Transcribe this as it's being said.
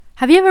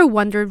Have you ever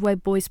wondered why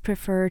boys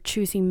prefer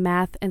choosing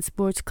math and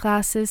sports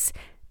classes,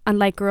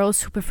 unlike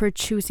girls who prefer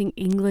choosing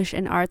English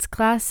and arts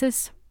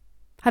classes?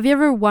 Have you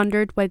ever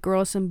wondered why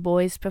girls and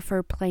boys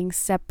prefer playing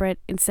separate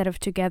instead of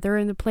together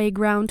in the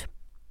playground?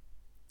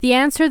 The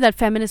answer that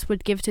feminists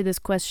would give to this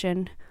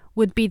question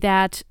would be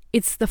that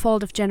it's the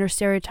fault of gender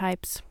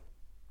stereotypes.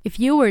 If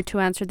you were to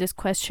answer this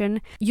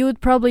question, you would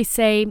probably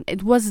say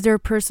it was their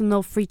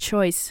personal free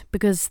choice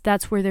because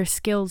that's where their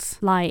skills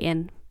lie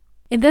in.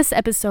 In this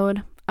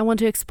episode, I want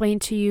to explain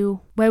to you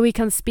why we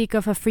can speak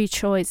of a free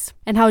choice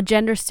and how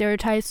gender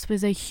stereotypes play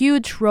a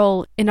huge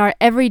role in our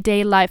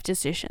everyday life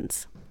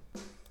decisions.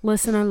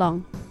 Listen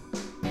along.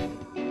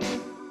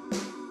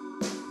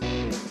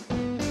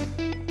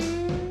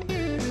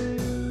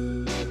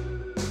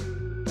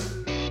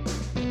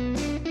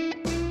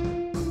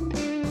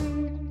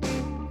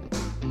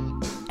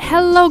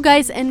 Hello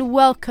guys, and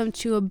welcome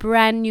to a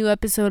brand new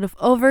episode of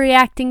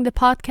Overreacting the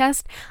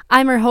podcast.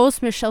 I'm your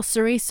host, Michelle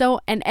Soriso,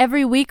 and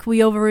every week we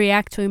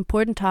overreact to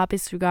important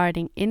topics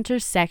regarding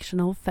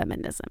intersectional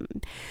feminism.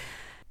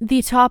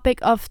 The topic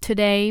of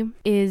today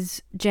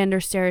is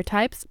gender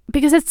stereotypes,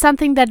 because it's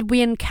something that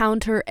we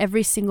encounter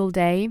every single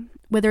day,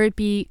 whether it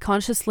be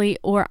consciously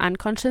or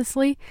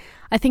unconsciously.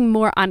 I think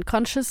more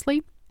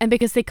unconsciously, and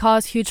because they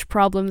cause huge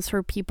problems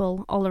for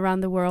people all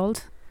around the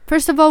world.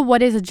 First of all,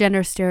 what is a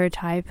gender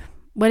stereotype?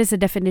 What is the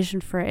definition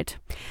for it?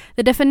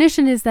 The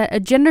definition is that a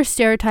gender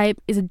stereotype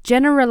is a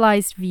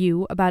generalized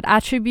view about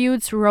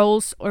attributes,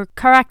 roles, or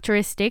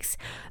characteristics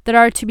that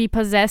are to be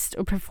possessed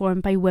or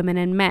performed by women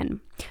and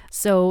men.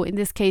 So in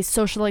this case,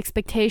 social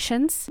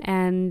expectations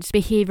and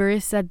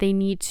behaviors that they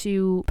need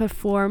to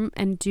perform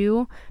and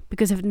do,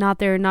 because if not,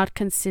 they're not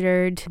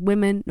considered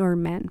women nor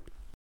men.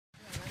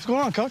 What's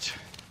going on, Coach?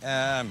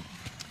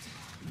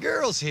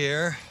 Girls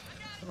here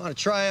want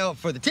to try out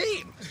for the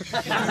team.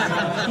 You're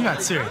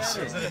not serious.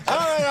 All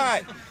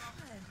right.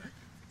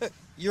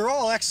 You're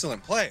all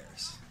excellent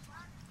players,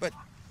 but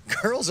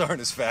girls aren't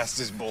as fast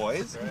as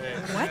boys.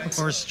 What?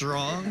 Or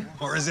strong,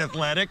 or as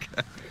athletic.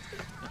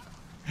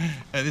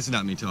 This is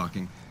not me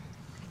talking.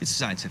 It's a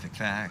scientific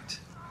fact.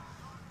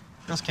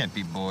 Girls can't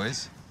beat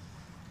boys.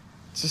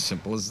 It's as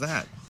simple as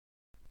that.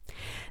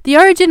 The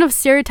origin of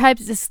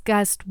stereotypes is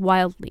discussed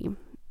wildly.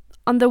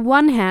 On the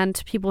one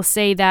hand, people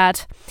say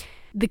that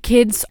the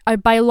kids are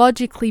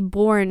biologically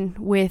born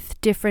with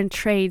different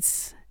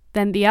traits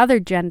than the other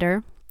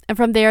gender, and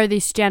from there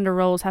these gender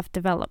roles have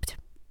developed.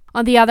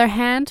 On the other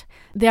hand,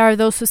 there are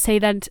those who say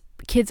that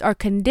kids are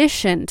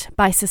conditioned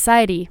by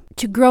society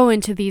to grow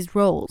into these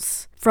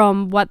roles,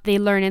 from what they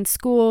learn in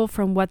school,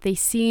 from what they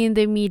see in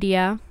the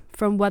media,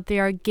 from what they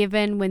are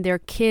given when they're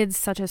kids,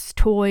 such as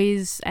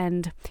toys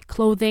and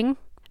clothing.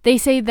 They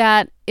say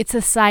that it's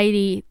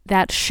society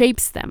that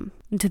shapes them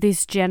into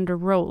these gender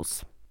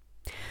roles.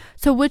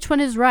 So which one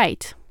is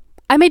right?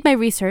 I made my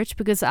research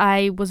because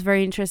I was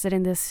very interested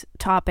in this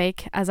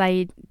topic, as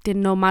I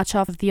didn't know much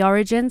of the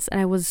origins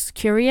and I was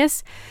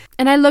curious.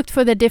 And I looked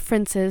for the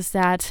differences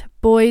that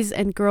boys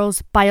and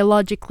girls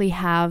biologically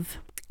have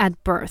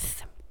at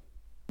birth.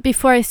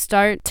 Before I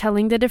start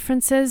telling the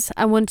differences,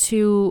 I want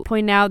to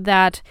point out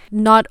that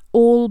not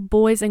all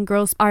boys and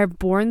girls are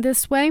born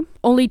this way.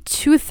 Only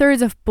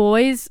 2/3 of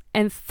boys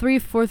and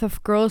 3/4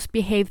 of girls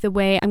behave the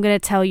way I'm going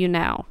to tell you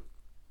now.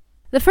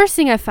 The first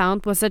thing I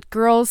found was that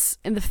girls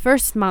in the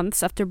first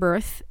months after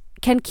birth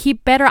can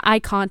keep better eye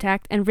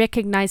contact and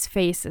recognize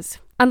faces,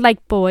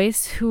 unlike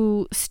boys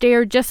who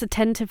stare just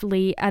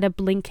attentively at a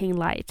blinking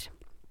light.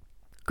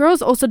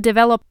 Girls also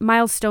develop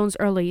milestones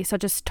early,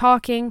 such as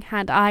talking,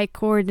 hand-eye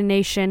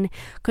coordination,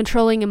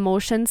 controlling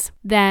emotions,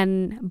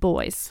 than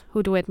boys,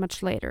 who do it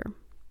much later.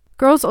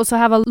 Girls also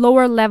have a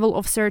lower level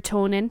of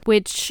serotonin,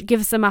 which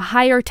gives them a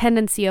higher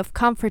tendency of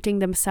comforting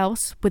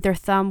themselves with their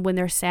thumb when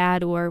they're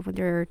sad or when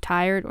they're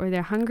tired or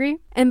they're hungry.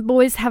 And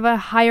boys have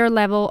a higher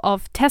level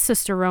of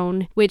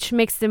testosterone, which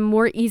makes them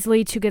more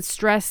easily to get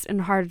stressed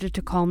and harder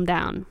to calm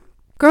down.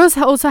 Girls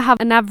also have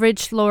an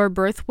average lower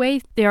birth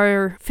weight. They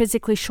are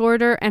physically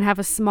shorter and have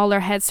a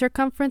smaller head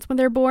circumference when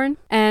they're born.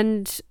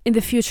 And in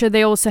the future,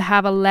 they also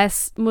have a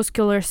less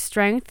muscular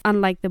strength,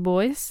 unlike the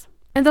boys.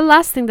 And the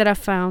last thing that I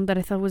found that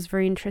I thought was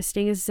very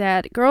interesting is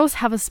that girls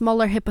have a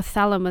smaller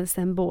hypothalamus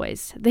than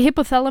boys. The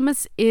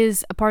hypothalamus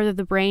is a part of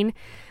the brain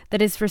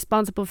that is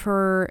responsible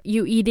for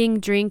you eating,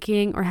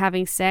 drinking, or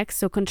having sex,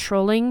 so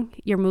controlling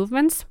your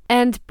movements.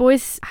 And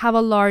boys have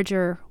a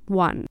larger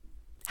one.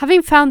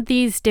 Having found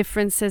these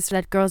differences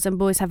that girls and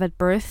boys have at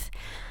birth,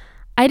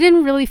 I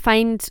didn't really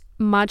find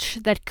much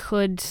that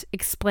could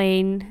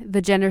explain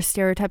the gender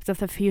stereotypes of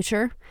the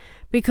future.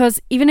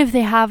 Because even if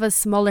they have a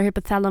smaller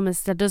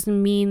hypothalamus, that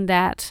doesn't mean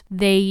that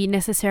they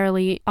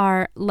necessarily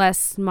are less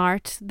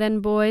smart than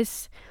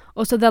boys.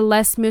 Also, the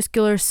less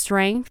muscular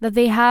strength that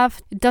they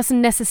have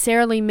doesn't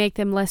necessarily make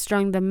them less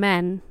strong than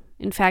men.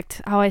 In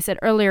fact, how I said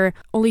earlier,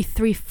 only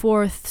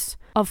 3/4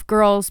 of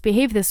girls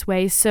behave this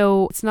way,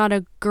 so it's not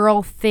a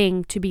girl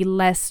thing to be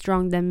less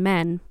strong than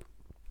men.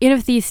 Even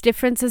if these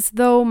differences,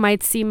 though,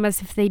 might seem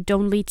as if they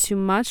don't lead to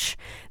much,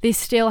 they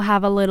still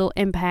have a little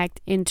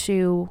impact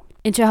into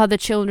into how the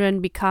children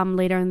become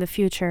later in the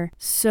future.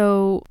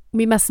 So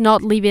we must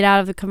not leave it out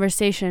of the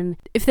conversation.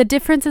 If the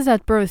differences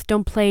at birth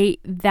don't play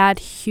that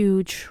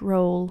huge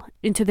role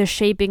into the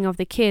shaping of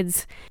the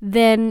kids,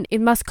 then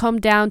it must come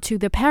down to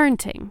the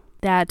parenting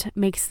that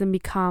makes them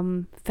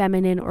become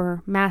feminine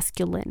or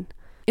masculine.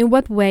 In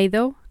what way,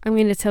 though? I'm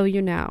going to tell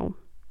you now.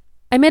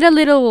 I made a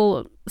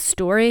little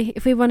story,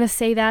 if we want to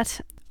say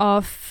that,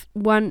 of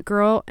one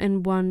girl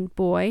and one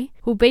boy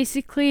who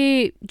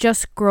basically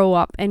just grow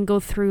up and go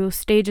through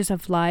stages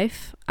of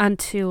life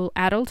until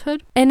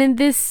adulthood. And in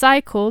this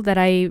cycle that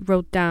I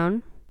wrote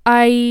down,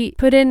 I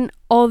put in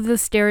all the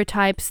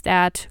stereotypes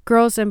that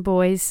girls and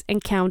boys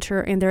encounter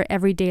in their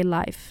everyday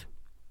life.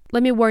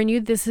 Let me warn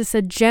you, this is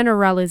a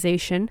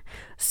generalization,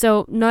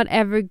 so not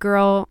every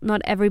girl,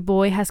 not every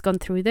boy has gone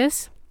through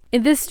this.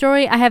 In this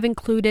story, I have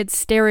included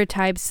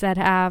stereotypes that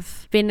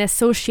have been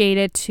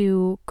associated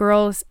to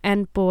girls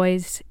and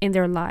boys in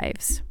their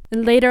lives.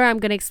 And later, I'm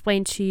going to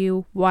explain to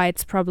you why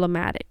it's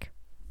problematic.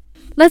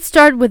 Let's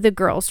start with the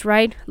girls,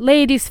 right?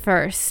 Ladies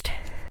first.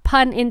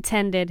 Pun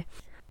intended.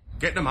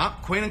 Get them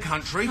up, Queen and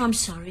Country. I'm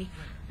sorry.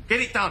 Get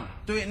it done.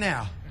 Do it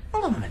now.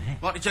 Hold on a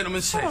minute. Like the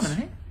gentleman says. Hold on a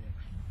minute.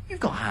 You've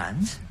got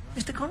hands,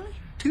 Mr. Connolly.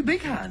 2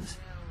 big hands.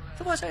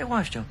 So why is that your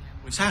wife's job?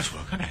 It's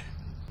housework, isn't it?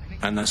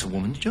 And that's a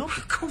woman's job?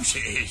 Of course it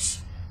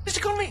is. Mr.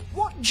 Connolly,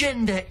 what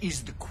gender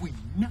is the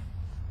Queen?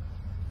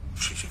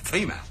 She's a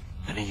female.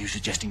 And are you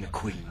suggesting the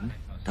Queen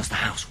does the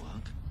housework?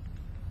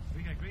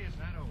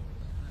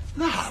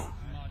 No,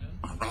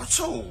 not at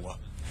all.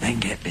 Then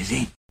get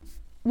busy.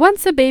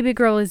 Once a baby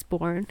girl is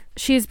born,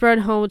 she is brought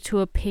home to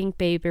a pink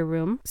baby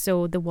room.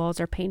 So the walls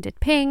are painted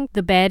pink,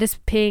 the bed is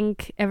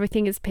pink,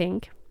 everything is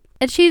pink.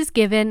 And she is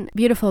given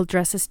beautiful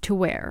dresses to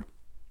wear.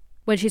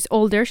 When she's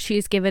older, she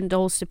is given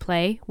dolls to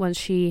play. When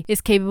she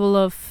is capable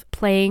of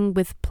playing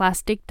with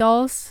plastic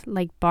dolls,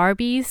 like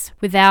Barbies,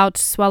 without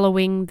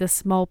swallowing the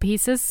small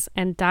pieces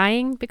and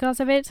dying because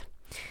of it.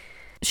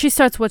 She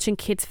starts watching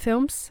kids'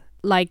 films,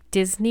 like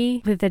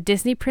Disney, with the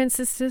Disney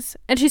princesses.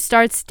 And she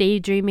starts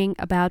daydreaming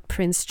about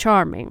Prince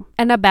Charming,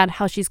 and about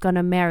how she's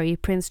gonna marry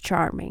Prince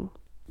Charming.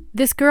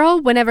 This girl,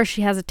 whenever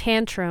she has a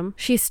tantrum,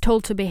 she's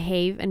told to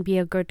behave and be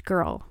a good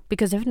girl,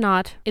 because if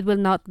not, it will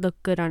not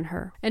look good on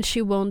her, and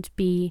she won't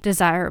be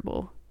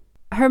desirable.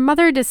 Her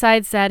mother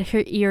decides that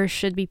her ears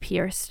should be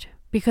pierced,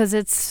 because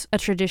it's a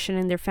tradition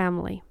in their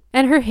family,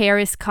 and her hair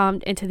is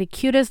combed into the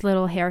cutest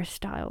little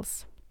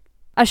hairstyles.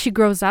 As she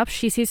grows up,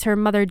 she sees her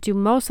mother do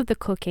most of the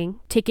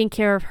cooking, taking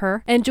care of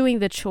her, and doing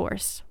the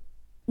chores.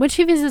 When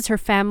she visits her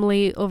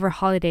family over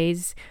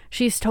holidays,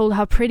 she's told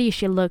how pretty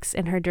she looks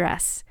in her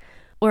dress,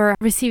 or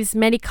receives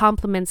many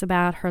compliments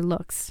about her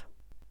looks.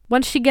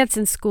 Once she gets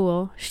in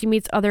school, she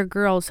meets other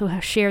girls who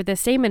share the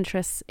same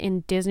interests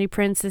in Disney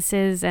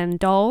princesses and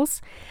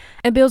dolls,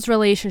 and builds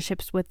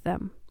relationships with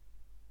them.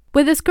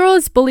 When this girl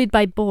is bullied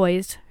by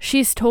boys,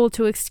 she's told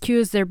to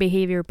excuse their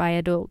behavior by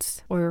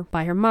adults, or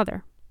by her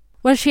mother.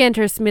 When she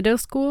enters middle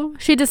school,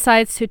 she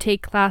decides to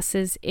take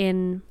classes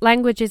in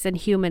languages and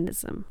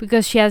humanism,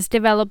 because she has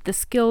developed the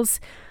skills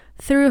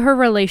through her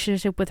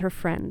relationship with her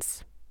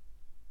friends.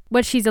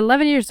 When she's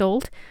 11 years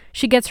old,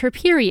 she gets her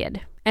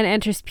period and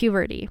enters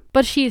puberty,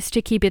 but she is to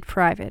keep it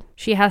private.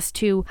 She has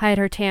to hide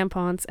her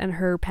tampons and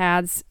her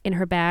pads in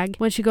her bag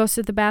when she goes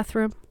to the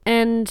bathroom,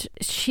 and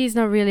she's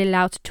not really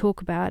allowed to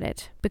talk about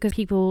it because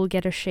people will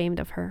get ashamed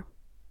of her.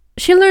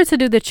 She learns to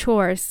do the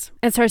chores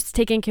and starts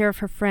taking care of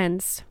her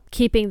friends,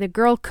 keeping the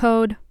girl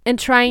code and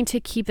trying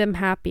to keep them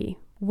happy,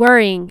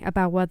 worrying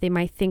about what they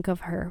might think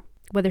of her,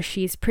 whether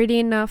she's pretty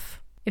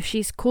enough, if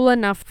she's cool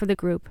enough for the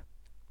group.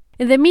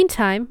 In the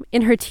meantime,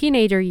 in her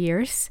teenager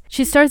years,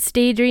 she starts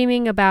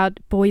daydreaming about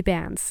boy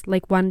bands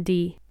like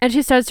 1D, and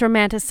she starts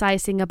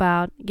romanticizing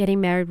about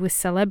getting married with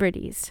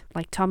celebrities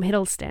like Tom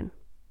Hiddleston.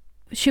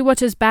 She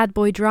watches bad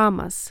boy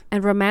dramas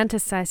and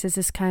romanticizes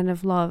this kind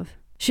of love.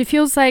 She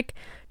feels like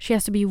she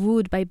has to be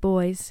wooed by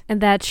boys,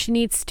 and that she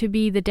needs to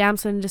be the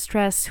damsel in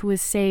distress who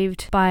is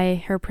saved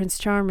by her Prince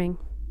Charming.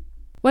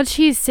 Once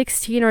she is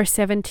 16 or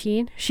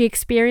 17, she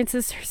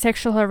experiences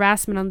sexual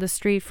harassment on the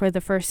street for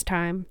the first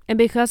time, and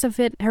because of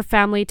it, her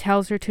family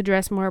tells her to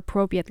dress more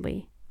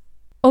appropriately.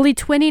 Only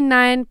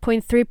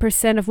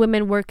 29.3% of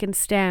women work in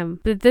STEM,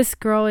 but this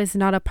girl is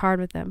not a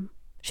part of them.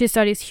 She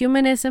studies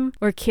humanism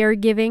or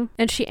caregiving,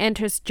 and she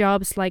enters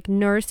jobs like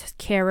nurse,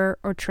 carer,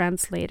 or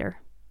translator.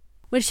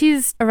 When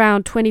she's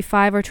around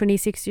 25 or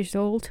 26 years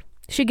old,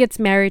 she gets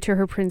married to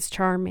her Prince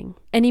Charming,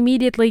 and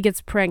immediately gets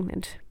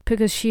pregnant,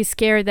 because she's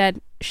scared that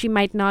she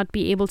might not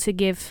be able to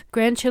give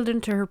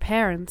grandchildren to her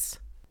parents.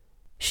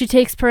 She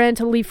takes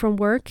parental leave from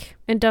work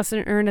and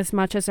doesn't earn as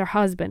much as her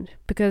husband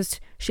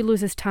because she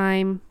loses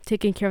time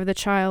taking care of the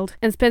child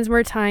and spends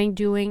more time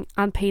doing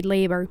unpaid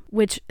labor,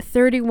 which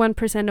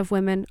 31% of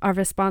women are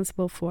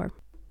responsible for.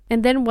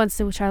 And then once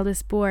the child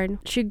is born,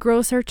 she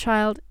grows her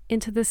child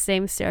into the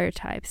same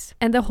stereotypes,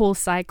 and the whole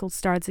cycle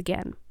starts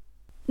again.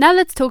 Now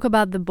let's talk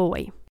about the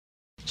boy.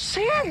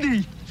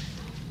 Sandy!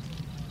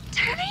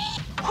 Danny?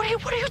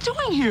 What are you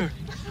doing here?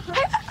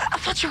 I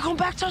thought you were going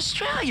back to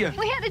Australia.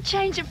 We had a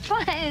change of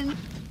plans.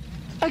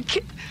 I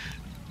can't...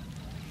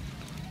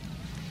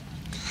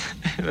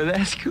 Well,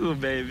 that's cool,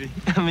 baby.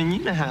 I mean, you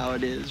know how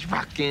it is,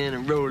 rockin'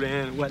 and rollin'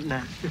 and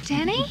whatnot.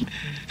 Danny?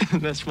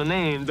 That's my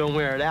name. Don't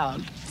wear it out.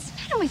 What's the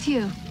matter with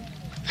you?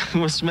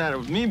 What's the matter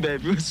with me,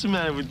 baby? What's the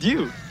matter with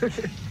you?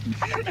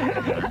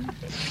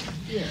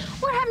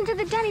 What happened to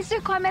the Danny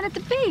Zuko I met at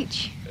the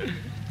beach?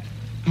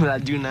 Well, I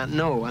do not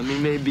know. I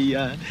mean, maybe,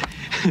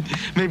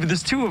 maybe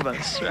there's two of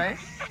us, right?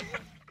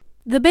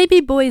 The baby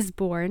boy is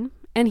born,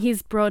 and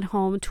he's brought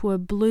home to a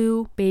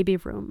blue baby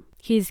room.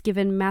 He's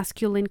given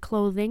masculine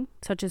clothing,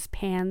 such as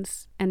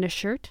pants and a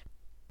shirt.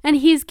 And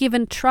he's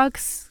given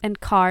trucks and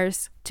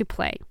cars to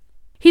play.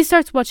 He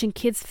starts watching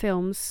kids'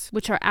 films,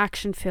 which are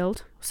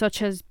action-filled,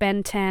 such as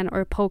Ben 10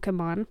 or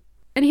Pokemon.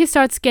 And he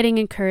starts getting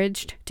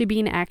encouraged to be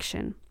in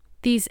action.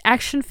 These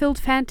action-filled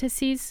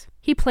fantasies,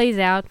 he plays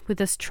out with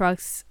his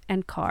trucks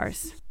and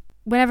cars.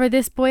 Whenever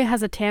this boy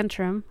has a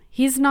tantrum,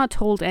 he's not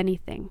told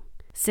anything,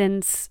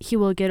 since he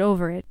will get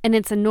over it, and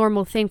it's a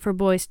normal thing for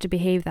boys to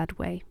behave that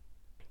way.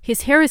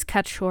 His hair is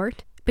cut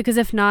short, because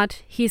if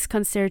not, he's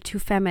considered too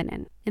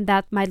feminine, and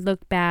that might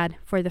look bad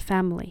for the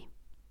family.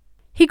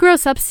 He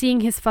grows up seeing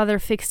his father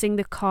fixing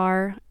the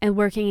car and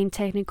working in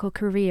technical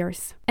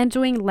careers, and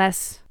doing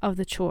less of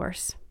the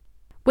chores.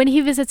 When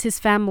he visits his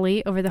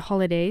family over the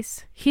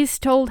holidays, he's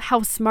told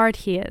how smart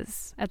he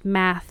is at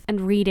math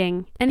and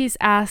reading, and he's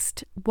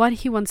asked what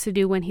he wants to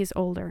do when he's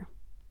older.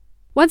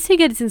 Once he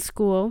gets in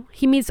school,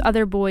 he meets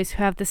other boys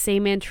who have the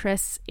same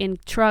interests in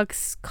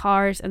trucks,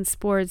 cars, and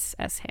sports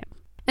as him,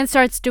 and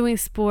starts doing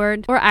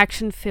sport or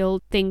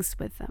action-filled things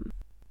with them.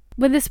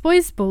 When this boy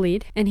is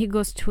bullied and he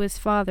goes to his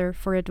father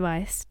for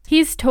advice,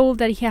 he's told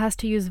that he has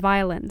to use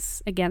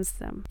violence against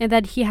them and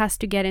that he has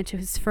to get into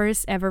his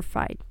first ever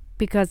fight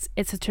because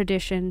it's a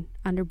tradition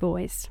under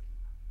boys.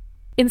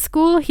 In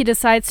school, he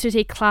decides to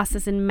take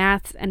classes in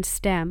math and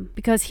STEM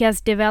because he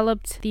has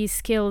developed these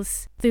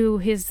skills through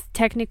his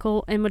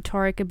technical and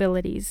motoric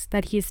abilities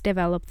that he's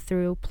developed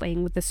through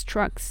playing with his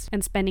trucks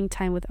and spending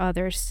time with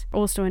others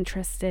also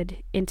interested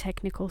in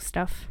technical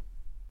stuff.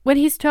 When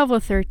he's 12 or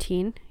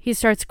 13, he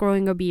starts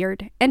growing a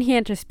beard and he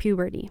enters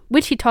puberty,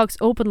 which he talks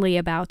openly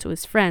about to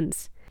his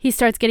friends. He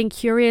starts getting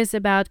curious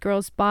about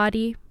girls'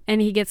 body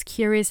and he gets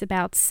curious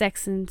about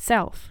sex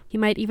himself. He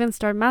might even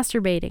start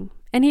masturbating,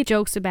 and he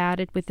jokes about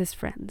it with his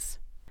friends.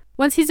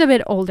 Once he's a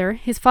bit older,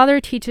 his father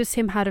teaches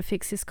him how to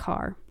fix his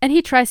car, and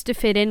he tries to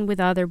fit in with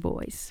other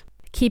boys,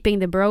 keeping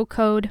the bro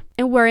code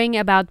and worrying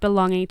about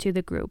belonging to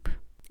the group,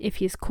 if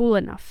he's cool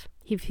enough,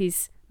 if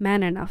he's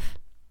man enough.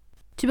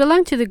 To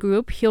belong to the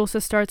group, he also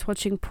starts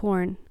watching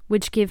porn,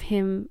 which give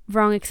him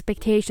wrong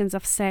expectations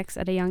of sex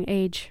at a young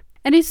age.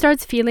 And he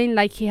starts feeling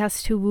like he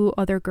has to woo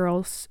other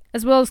girls,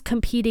 as well as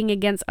competing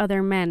against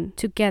other men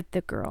to get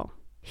the girl.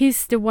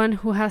 He's the one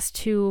who has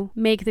to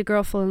make the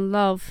girl fall in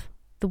love,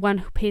 the one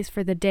who pays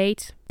for the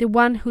date, the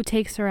one who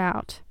takes her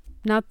out,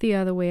 not the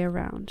other way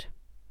around.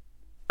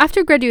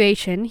 After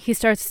graduation, he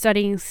starts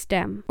studying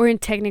STEM, or in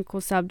technical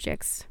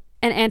subjects,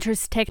 and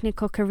enters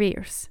technical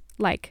careers,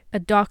 like a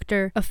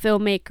doctor, a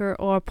filmmaker,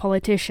 or a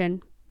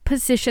politician,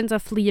 positions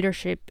of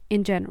leadership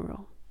in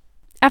general.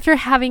 After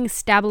having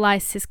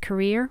stabilized his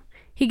career,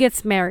 he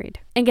gets married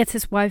and gets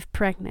his wife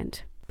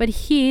pregnant, but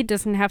he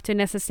doesn't have to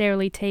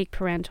necessarily take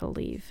parental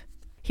leave.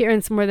 He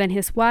earns more than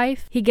his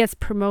wife, he gets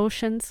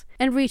promotions,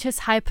 and reaches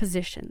high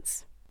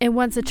positions. And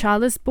once a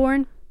child is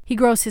born, he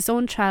grows his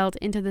own child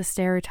into the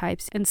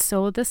stereotypes, and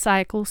so the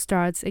cycle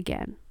starts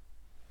again.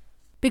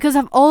 Because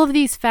of all of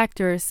these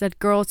factors that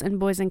girls and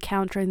boys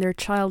encounter in their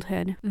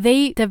childhood,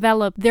 they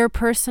develop their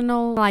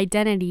personal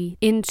identity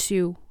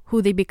into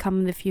who they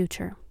become in the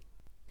future.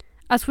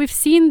 As we've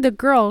seen, the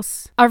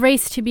girls are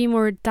raised to be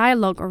more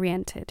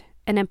dialogue-oriented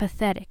and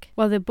empathetic,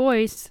 while the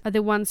boys are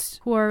the ones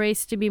who are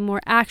raised to be more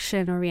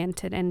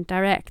action-oriented and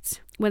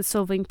direct when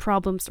solving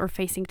problems or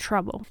facing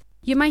trouble.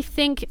 You might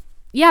think,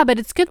 yeah, but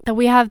it's good that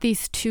we have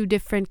these two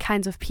different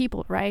kinds of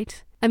people,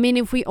 right? I mean,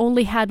 if we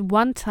only had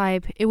one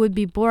type, it would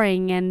be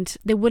boring and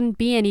there wouldn't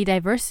be any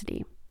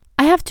diversity.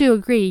 I have to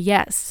agree,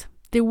 yes,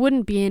 there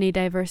wouldn't be any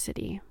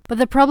diversity. But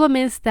the problem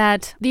is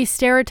that these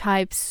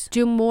stereotypes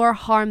do more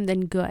harm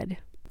than good.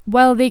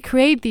 While they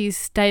create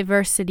these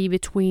diversity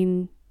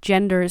between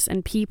genders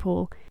and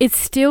people, it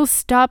still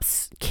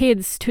stops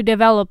kids to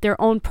develop their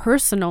own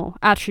personal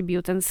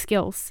attributes and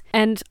skills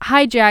and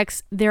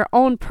hijacks their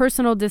own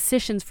personal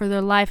decisions for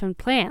their life and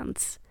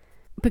plans.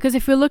 Because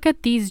if we look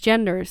at these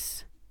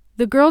genders,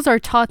 the girls are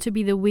taught to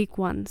be the weak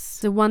ones,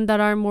 the one that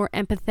are more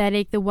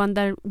empathetic, the one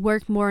that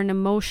work more on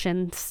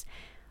emotions.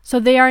 So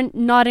they are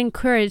not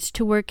encouraged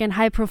to work in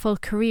high-profile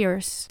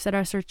careers that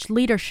are such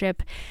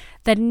leadership,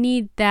 that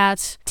need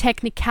that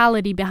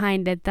technicality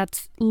behind it,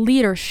 that's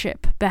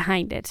leadership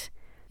behind it.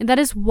 And that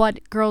is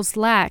what girls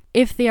lack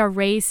if they are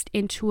raised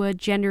into a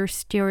gender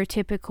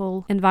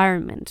stereotypical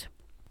environment.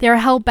 They are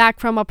held back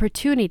from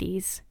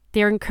opportunities.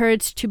 They are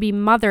encouraged to be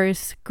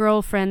mothers,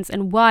 girlfriends,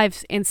 and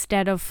wives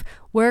instead of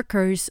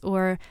workers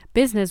or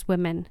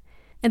businesswomen.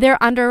 And they're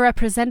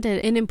underrepresented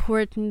in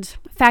important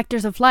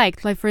factors of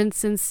life, like for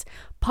instance,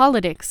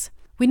 politics.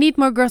 We need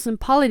more girls in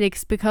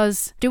politics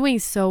because doing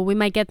so, we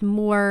might get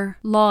more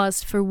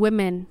laws for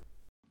women.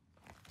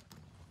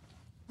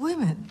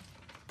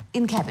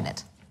 in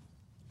cabinet?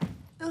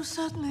 No,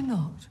 certainly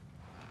not.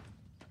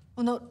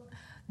 Well, not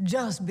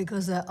just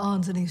because there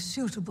aren't any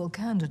suitable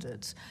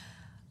candidates,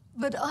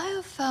 but I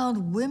have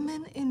found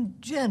women in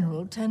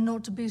general tend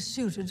not to be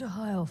suited to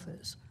high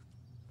office.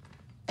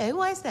 Oh,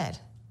 why is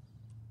that?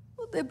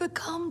 Well, they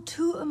become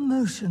too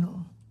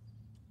emotional.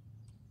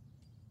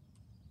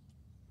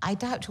 I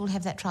doubt you'll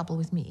have that trouble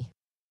with me.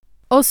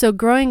 Also,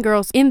 growing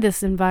girls in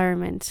this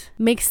environment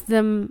makes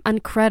them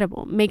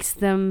uncredible, makes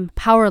them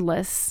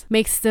powerless,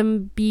 makes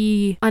them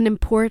be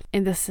unimportant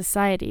in the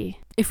society.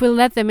 If we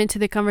let them into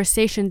the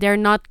conversation, they're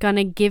not going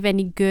to give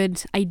any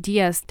good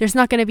ideas. There's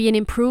not going to be an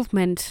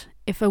improvement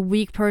if a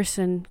weak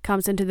person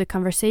comes into the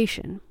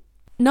conversation.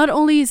 Not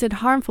only is it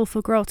harmful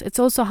for girls, it's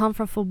also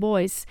harmful for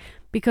boys,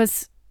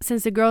 because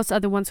since the girls are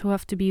the ones who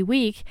have to be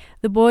weak,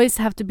 the boys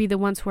have to be the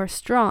ones who are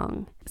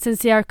strong,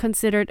 since they are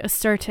considered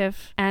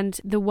assertive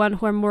and the one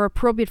who are more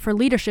appropriate for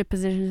leadership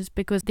positions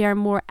because they are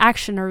more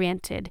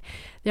action-oriented,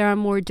 they are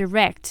more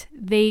direct,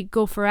 they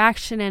go for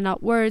action and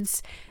not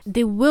words.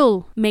 They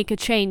will make a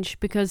change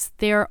because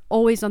they are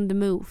always on the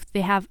move.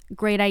 They have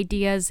great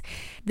ideas.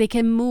 They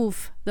can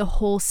move the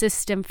whole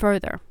system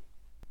further.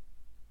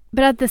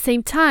 But at the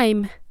same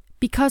time,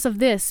 because of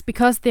this,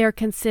 because they are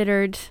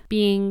considered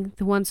being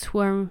the ones who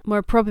are more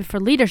appropriate for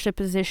leadership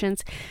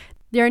positions,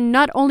 they are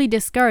not only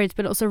discouraged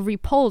but also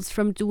repulsed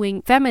from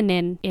doing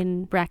feminine,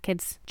 in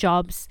brackets,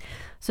 jobs,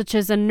 such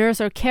as a nurse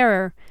or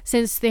carer,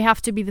 since they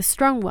have to be the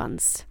strong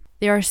ones.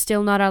 They are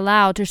still not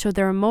allowed to show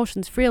their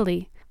emotions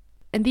freely.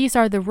 And these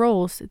are the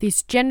roles,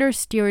 these gender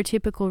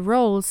stereotypical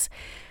roles,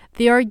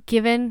 they are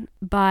given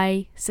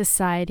by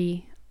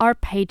society, our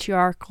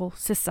patriarchal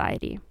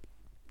society.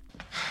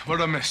 What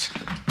did I miss?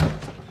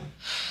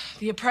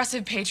 The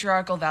oppressive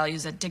patriarchal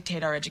values that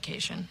dictate our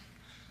education.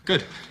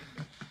 Good.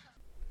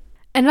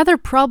 Another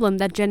problem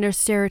that gender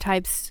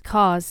stereotypes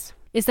cause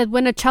is that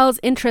when a child's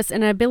interests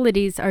and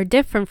abilities are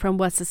different from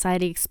what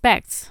society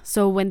expects,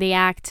 so when they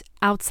act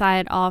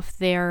outside of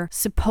their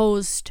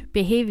supposed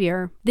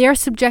behavior, they are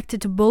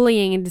subjected to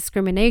bullying and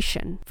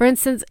discrimination. For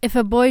instance, if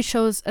a boy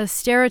shows a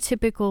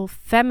stereotypical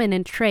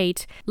feminine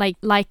trait, like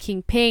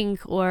liking pink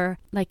or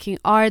liking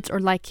arts or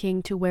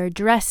liking to wear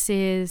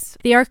dresses,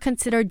 they are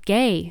considered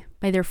gay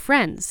by their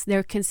friends.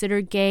 They're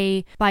considered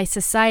gay by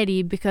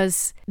society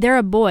because they're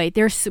a boy.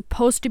 They're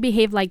supposed to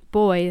behave like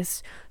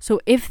boys. So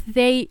if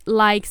they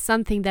like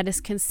something that is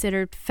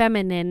considered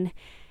feminine,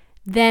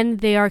 then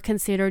they are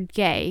considered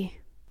gay,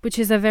 which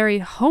is a very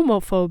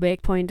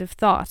homophobic point of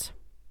thought.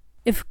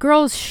 If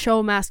girls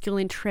show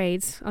masculine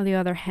traits, on the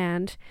other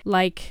hand,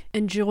 like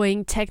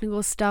enjoying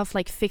technical stuff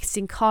like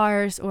fixing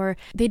cars, or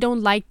they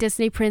don't like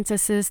Disney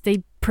princesses,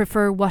 they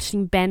prefer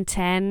watching Ben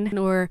 10,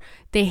 or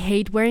they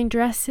hate wearing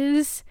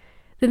dresses,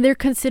 then they're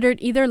considered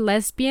either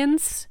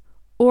lesbians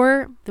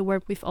or, the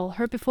word we've all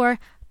heard before,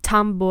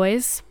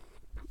 tomboys,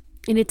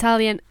 in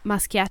Italian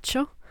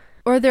maschiaccio,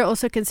 or they're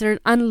also considered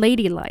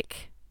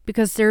unladylike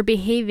because they're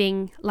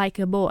behaving like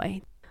a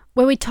boy.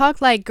 When we talk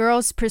like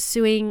girls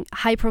pursuing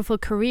high-profile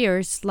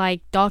careers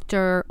like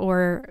doctor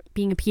or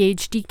being a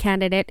PhD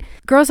candidate,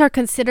 girls are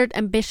considered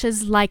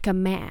ambitious like a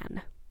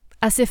man,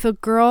 as if a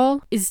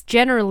girl is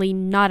generally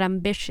not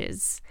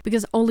ambitious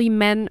because only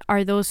men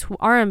are those who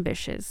are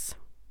ambitious.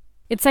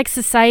 It's like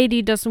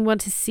society doesn't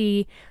want to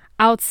see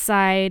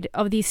outside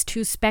of these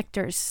two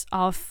specters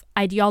of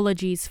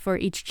ideologies for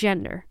each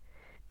gender.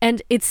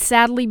 And it's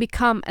sadly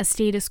become a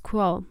status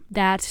quo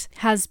that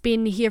has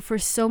been here for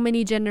so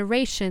many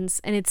generations,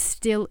 and it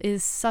still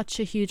is such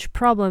a huge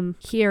problem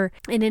here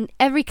and in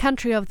every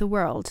country of the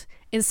world.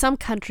 In some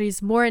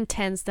countries more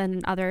intense than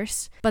in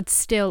others, but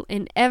still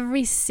in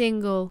every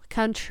single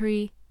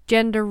country,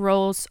 gender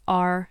roles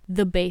are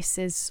the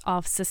basis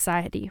of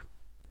society.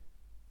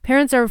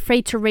 Parents are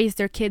afraid to raise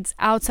their kids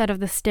outside of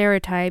the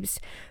stereotypes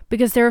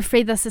because they're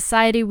afraid that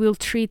society will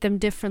treat them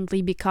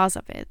differently because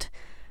of it.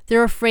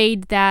 They're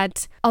afraid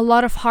that a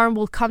lot of harm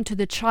will come to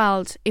the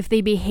child if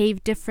they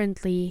behave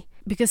differently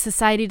because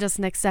society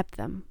doesn't accept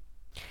them.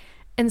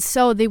 And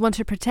so they want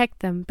to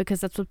protect them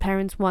because that's what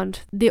parents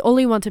want. They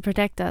only want to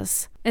protect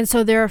us. And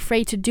so they're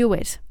afraid to do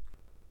it.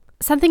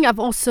 Something I've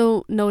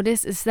also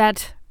noticed is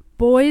that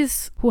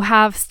boys who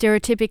have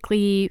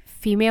stereotypically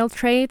female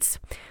traits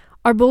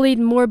are bullied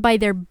more by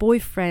their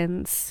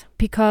boyfriends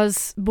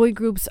because boy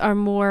groups are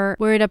more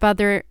worried about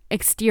their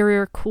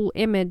exterior cool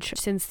image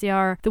since they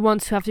are the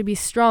ones who have to be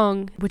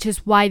strong, which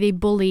is why they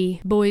bully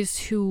boys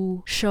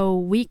who show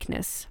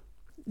weakness.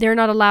 They're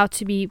not allowed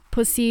to be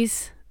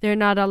pussies, they're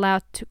not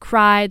allowed to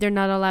cry, they're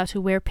not allowed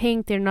to wear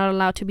pink, they're not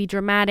allowed to be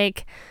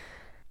dramatic.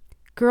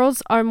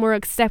 Girls are more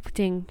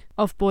accepting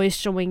of boys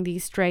showing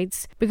these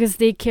traits because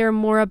they care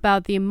more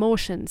about the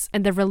emotions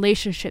and the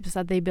relationships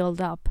that they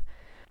build up.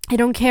 They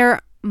don't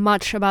care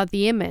much about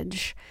the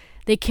image.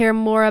 They care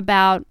more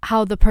about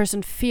how the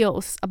person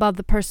feels, about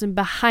the person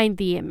behind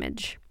the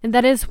image. And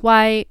that is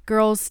why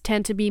girls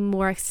tend to be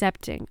more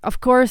accepting. Of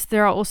course,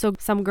 there are also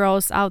some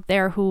girls out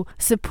there who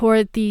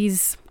support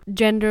these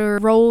gender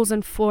roles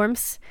and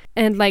forms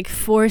and like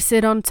force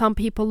it on some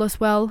people as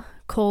well,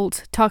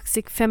 called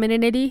toxic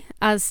femininity,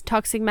 as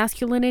toxic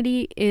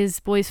masculinity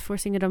is boys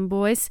forcing it on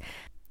boys.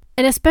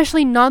 And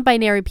especially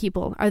non-binary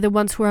people are the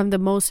ones who are the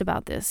most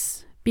about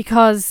this,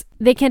 because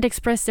they can't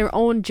express their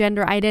own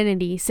gender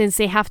identity since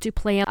they have to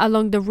play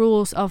along the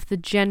rules of the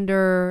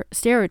gender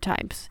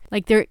stereotypes.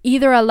 Like, they're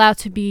either allowed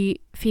to be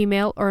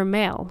female or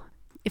male.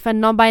 If a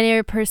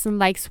non-binary person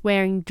likes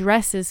wearing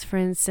dresses, for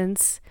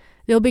instance,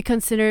 they'll be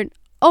considered,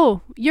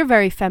 oh, you're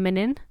very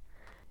feminine.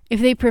 If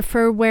they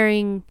prefer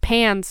wearing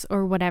pants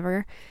or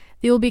whatever,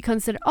 they'll be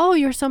considered, oh,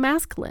 you're so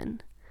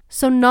masculine.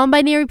 So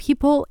non-binary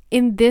people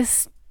in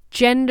this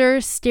gender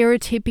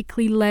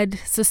stereotypically led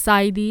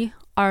society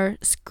are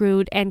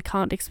screwed and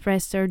can't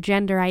express their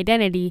gender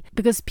identity,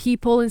 because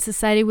people in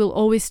society will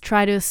always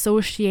try to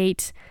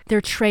associate their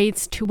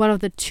traits to one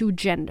of the two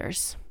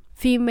genders,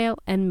 female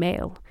and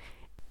male.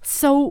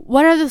 So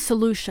what are the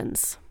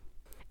solutions?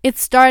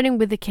 It's starting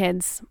with the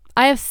kids.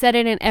 I have said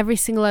it in every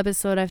single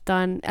episode I've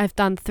done. I've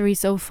done 3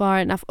 so far,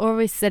 and I've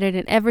always said it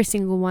in every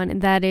single one,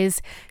 and that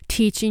is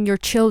teaching your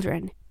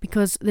children,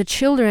 because the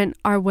children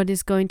are what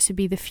is going to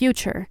be the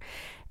future.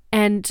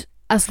 And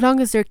as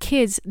long as they're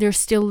kids, they're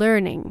still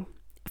learning.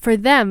 For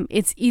them,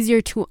 it's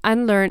easier to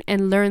unlearn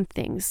and learn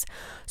things.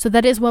 So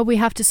that is why we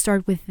have to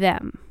start with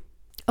them.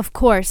 Of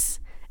course,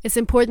 it's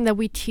important that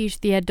we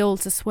teach the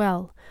adults as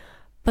well.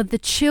 But the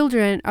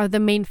children are the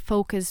main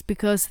focus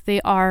because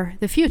they are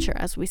the future,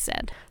 as we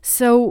said.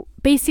 So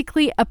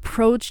basically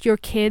approach your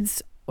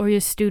kids or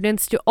your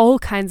students to all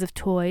kinds of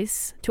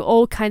toys, to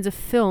all kinds of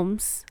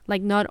films,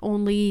 like not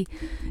only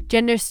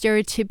gender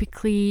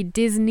stereotypically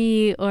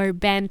Disney or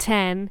Ben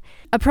 10.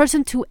 Approach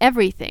them to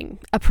everything.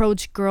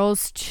 Approach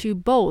girls to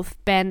both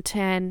Ben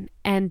 10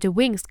 and the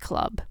Winx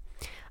Club.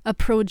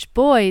 Approach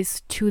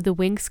boys to the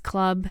Winx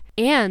Club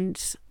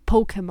and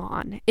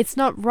Pokemon. It's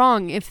not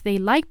wrong if they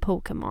like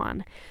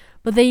Pokemon,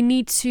 but they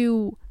need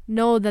to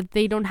know that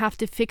they don't have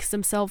to fix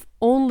themselves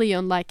only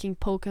on liking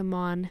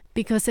Pokemon,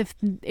 because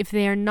if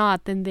they are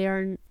not, then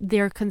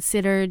they're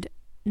considered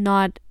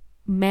not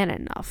man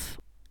enough.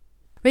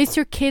 Raise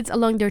your kids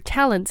along their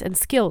talents and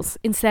skills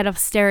instead of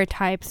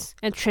stereotypes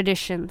and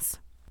traditions.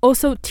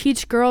 Also,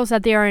 teach girls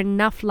that they are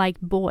enough like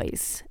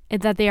boys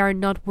and that they are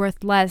not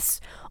worth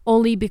less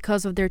only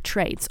because of their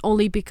traits,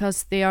 only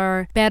because they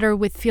are better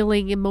with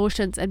feeling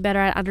emotions and better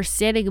at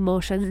understanding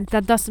emotions.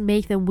 That doesn't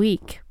make them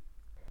weak.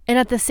 And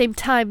at the same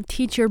time,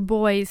 teach your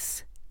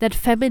boys that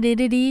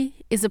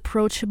femininity is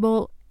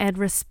approachable and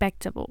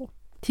respectable.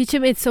 Teach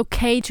them it's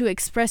okay to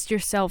express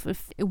yourself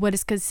with what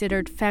is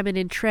considered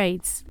feminine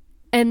traits,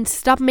 and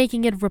stop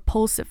making it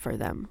repulsive for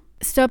them.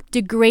 Stop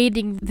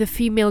degrading the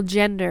female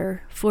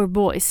gender for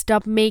boys.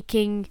 Stop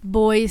making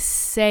boys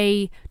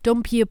say,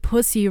 don't be a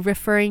pussy,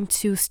 referring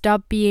to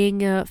stop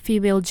being a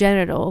female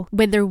genital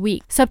when they're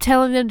weak. Stop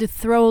telling them to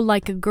throw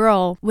like a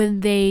girl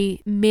when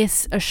they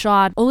miss a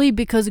shot, only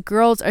because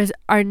girls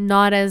are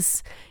not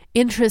as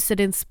interested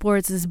in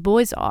sports as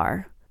boys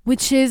are.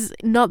 Which is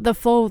not the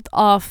fault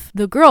of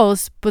the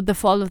girls, but the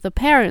fault of the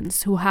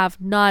parents who have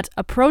not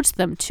approached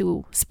them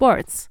to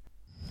sports.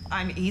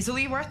 I'm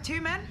easily worth 2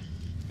 men.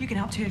 You can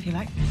help too if you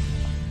like.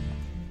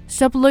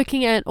 Stop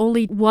looking at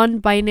only one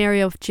binary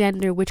of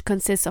gender, which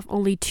consists of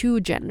only 2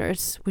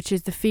 genders, which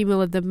is the female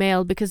and the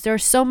male, because there are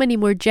so many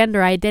more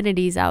gender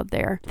identities out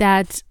there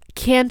that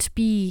can't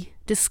be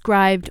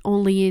described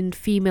only in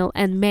female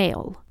and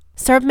male.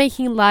 Start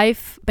making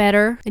life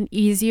better and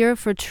easier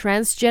for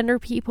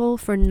transgender people,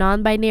 for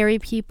non-binary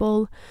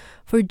people,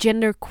 for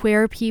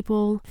genderqueer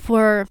people,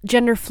 for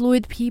gender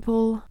fluid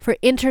people, for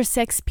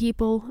intersex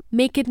people.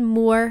 Make it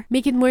more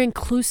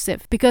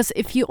inclusive, because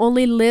if you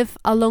only live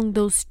along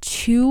those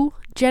 2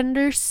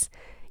 genders,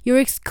 you're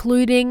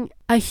excluding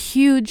a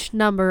huge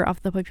number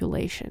of the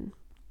population.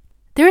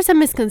 There is a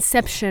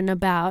misconception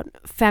about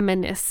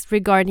feminists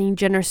regarding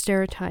gender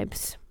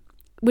stereotypes,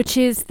 which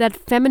is that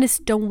feminists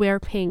don't wear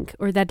pink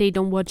or that they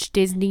don't watch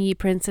Disney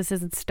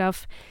princesses and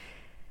stuff.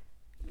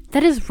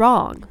 That is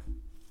wrong.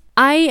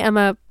 I am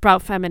a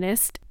proud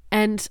feminist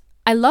and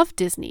I love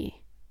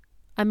Disney.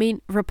 I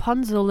mean,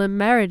 Rapunzel and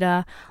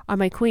Merida are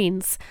my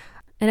queens,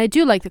 and I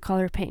do like the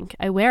color pink.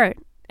 I wear it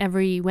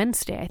every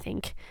Wednesday, I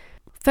think.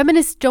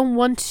 Feminists don't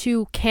want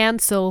to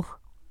cancel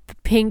the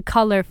pink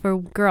color for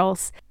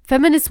girls.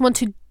 Feminists want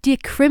to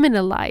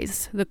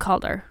decriminalize the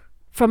color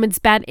from its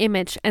bad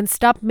image and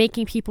stop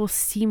making people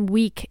seem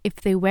weak if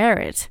they wear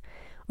it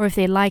or if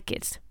they like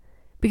it.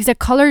 Because a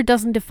color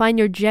doesn't define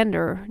your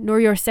gender,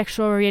 nor your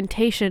sexual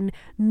orientation,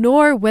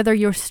 nor whether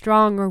you're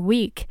strong or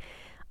weak.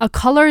 A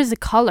color is a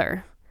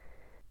color.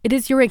 It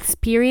is your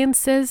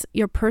experiences,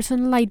 your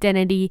personal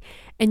identity,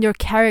 and your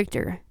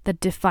character that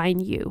define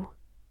you.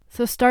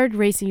 So start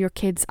raising your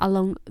kids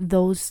along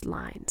those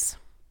lines.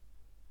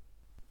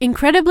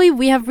 Incredibly,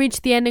 we have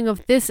reached the ending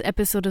of this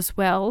episode as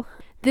well.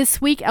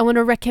 This week, I want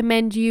to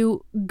recommend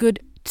you good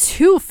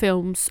 2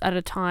 films at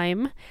a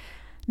time.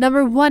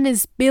 Number 1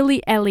 is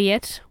Billy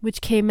Elliot,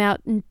 which came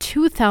out in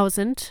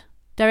 2000,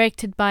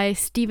 directed by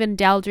Stephen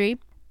Daldry.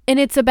 And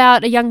it's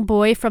about a young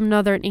boy from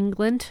northern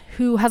England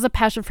who has a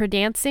passion for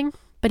dancing,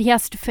 but he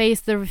has to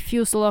face the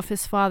refusal of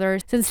his father,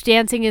 since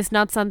dancing is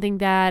not something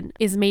that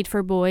is made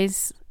for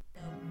boys.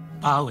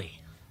 Ballet.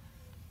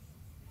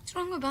 What's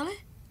wrong with ballet?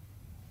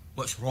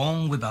 What's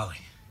wrong with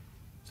ballet?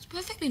 It's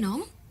perfectly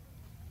normal.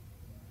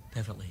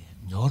 Perfectly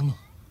normal.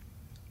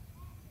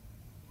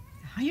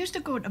 I used to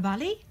go to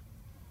ballet.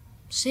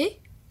 See?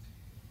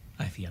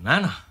 Aye, for your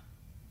nana.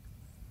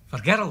 For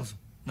girls,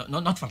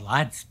 not for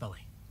lads,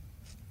 Billy.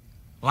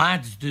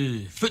 Lads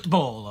do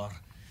football or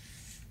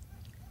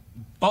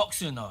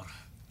boxing or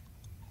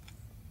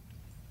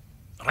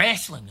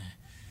wrestling.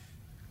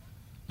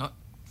 Not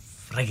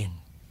friggin'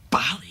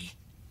 ballet.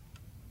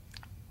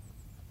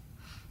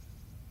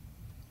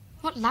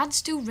 What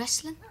lads do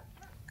wrestling?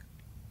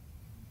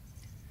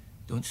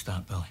 Don't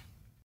start, Billy.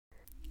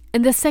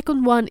 And the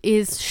second one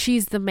is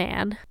She's the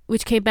Man,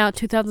 which came out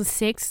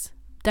 2006,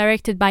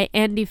 directed by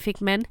Andy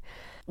Fickman,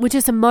 which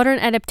is a modern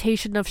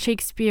adaptation of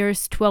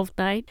Shakespeare's Twelfth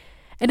Night.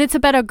 And it's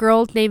about a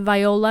girl named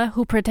Viola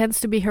who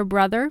pretends to be her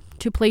brother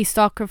to play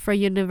soccer for a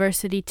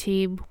university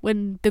team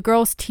when the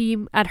girls'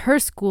 team at her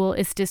school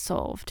is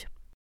dissolved.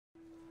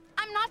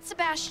 I'm not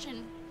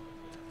Sebastian.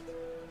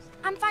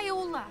 I'm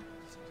Viola.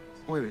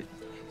 Wait.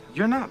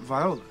 You're not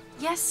Viola.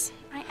 Yes,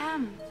 I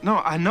am. No,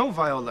 I know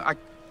Viola.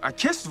 I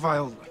kissed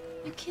Viola.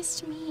 You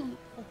kissed me.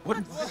 What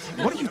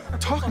are you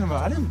talking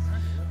about?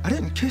 I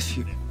didn't kiss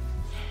you.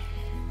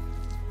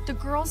 The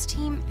girls'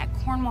 team at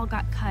Cornwall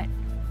got cut,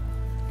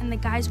 and the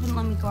guys wouldn't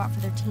let me go out for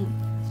their team.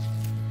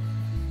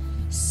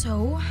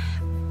 So,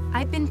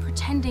 I've been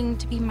pretending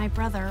to be my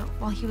brother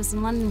while he was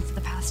in London for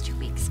the past 2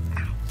 weeks.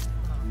 Ow.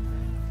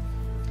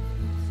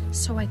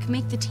 So I could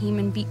make the team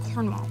and beat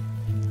Cornwall.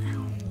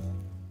 Ow.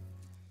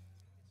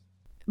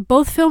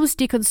 Both films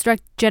deconstruct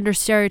gender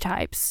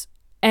stereotypes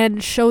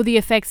and show the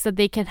effects that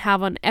they can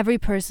have on every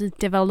person's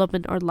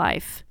development or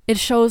life. It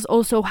shows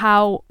also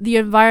how the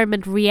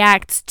environment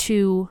reacts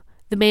to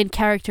the main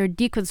character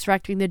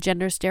deconstructing the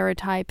gender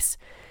stereotypes.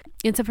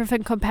 It's a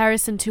perfect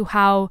comparison to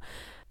how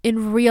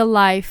in real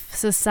life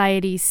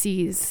society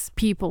sees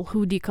people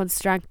who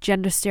deconstruct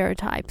gender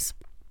stereotypes.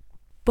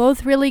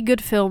 Both really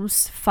good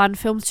films, fun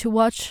films to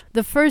watch.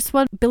 The first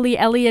one, Billy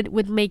Elliot,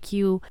 would make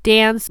you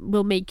dance,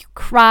 will make you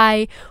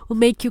cry, will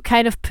make you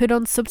kind of put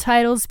on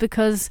subtitles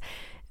because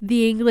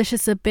the English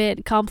is a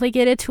bit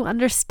complicated to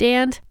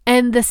understand.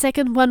 And the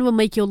second one will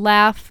make you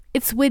laugh.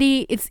 It's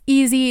witty, it's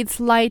easy, it's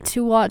light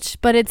to watch,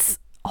 but it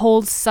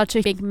holds such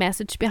a big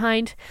message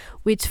behind,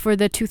 which for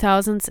the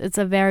 2000s, it's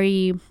a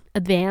very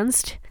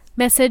advanced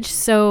message.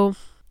 So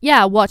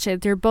yeah, watch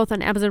it. They're both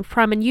on Amazon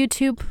Prime and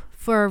YouTube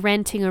for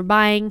renting or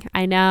buying.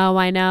 I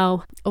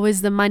know,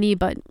 always the money,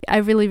 but I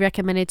really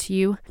recommend it to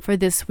you for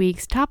this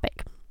week's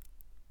topic.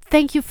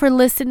 Thank you for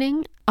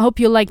listening. I hope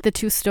you liked the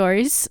two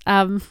stories.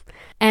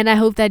 And I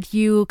hope that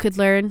you could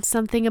learn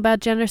something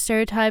about gender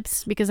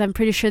stereotypes because I'm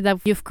pretty sure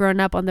that you've grown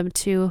up on them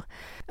too.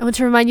 I want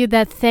to remind you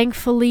that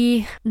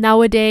thankfully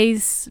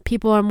nowadays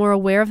people are more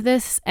aware of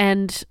this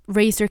and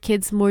raise their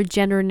kids more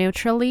gender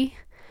neutrally.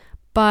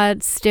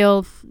 But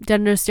still,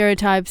 gender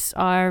stereotypes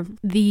are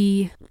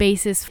the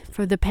basis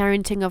for the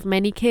parenting of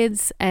many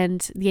kids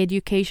and the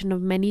education of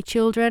many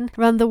children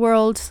around the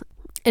world.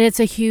 And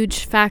it's a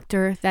huge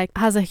factor that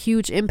has a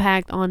huge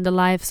impact on the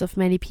lives of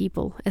many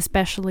people,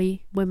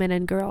 especially women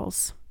and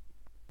girls.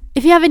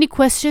 If you have any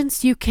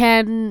questions, you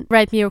can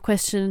write me your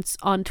questions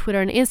on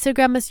Twitter and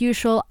Instagram as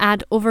usual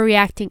at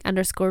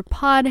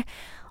overreacting_pod.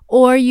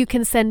 Or you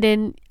can send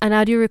in an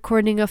audio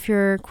recording of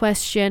your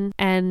question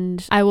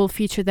and I will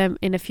feature them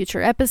in a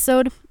future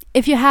episode.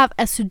 If you have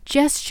a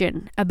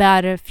suggestion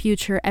about a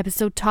future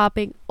episode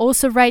topic,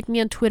 also write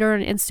me on Twitter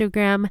and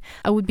Instagram.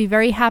 I would be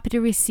very happy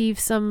to receive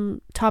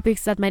some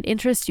topics that might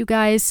interest you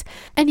guys.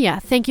 And yeah,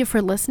 thank you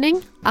for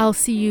listening. I'll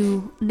see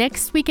you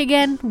next week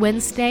again,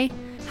 Wednesday.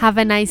 Have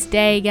a nice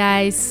day,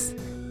 guys.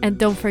 And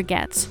don't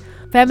forget,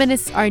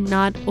 feminists are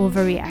not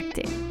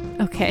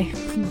overreacting. Okay,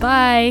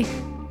 bye.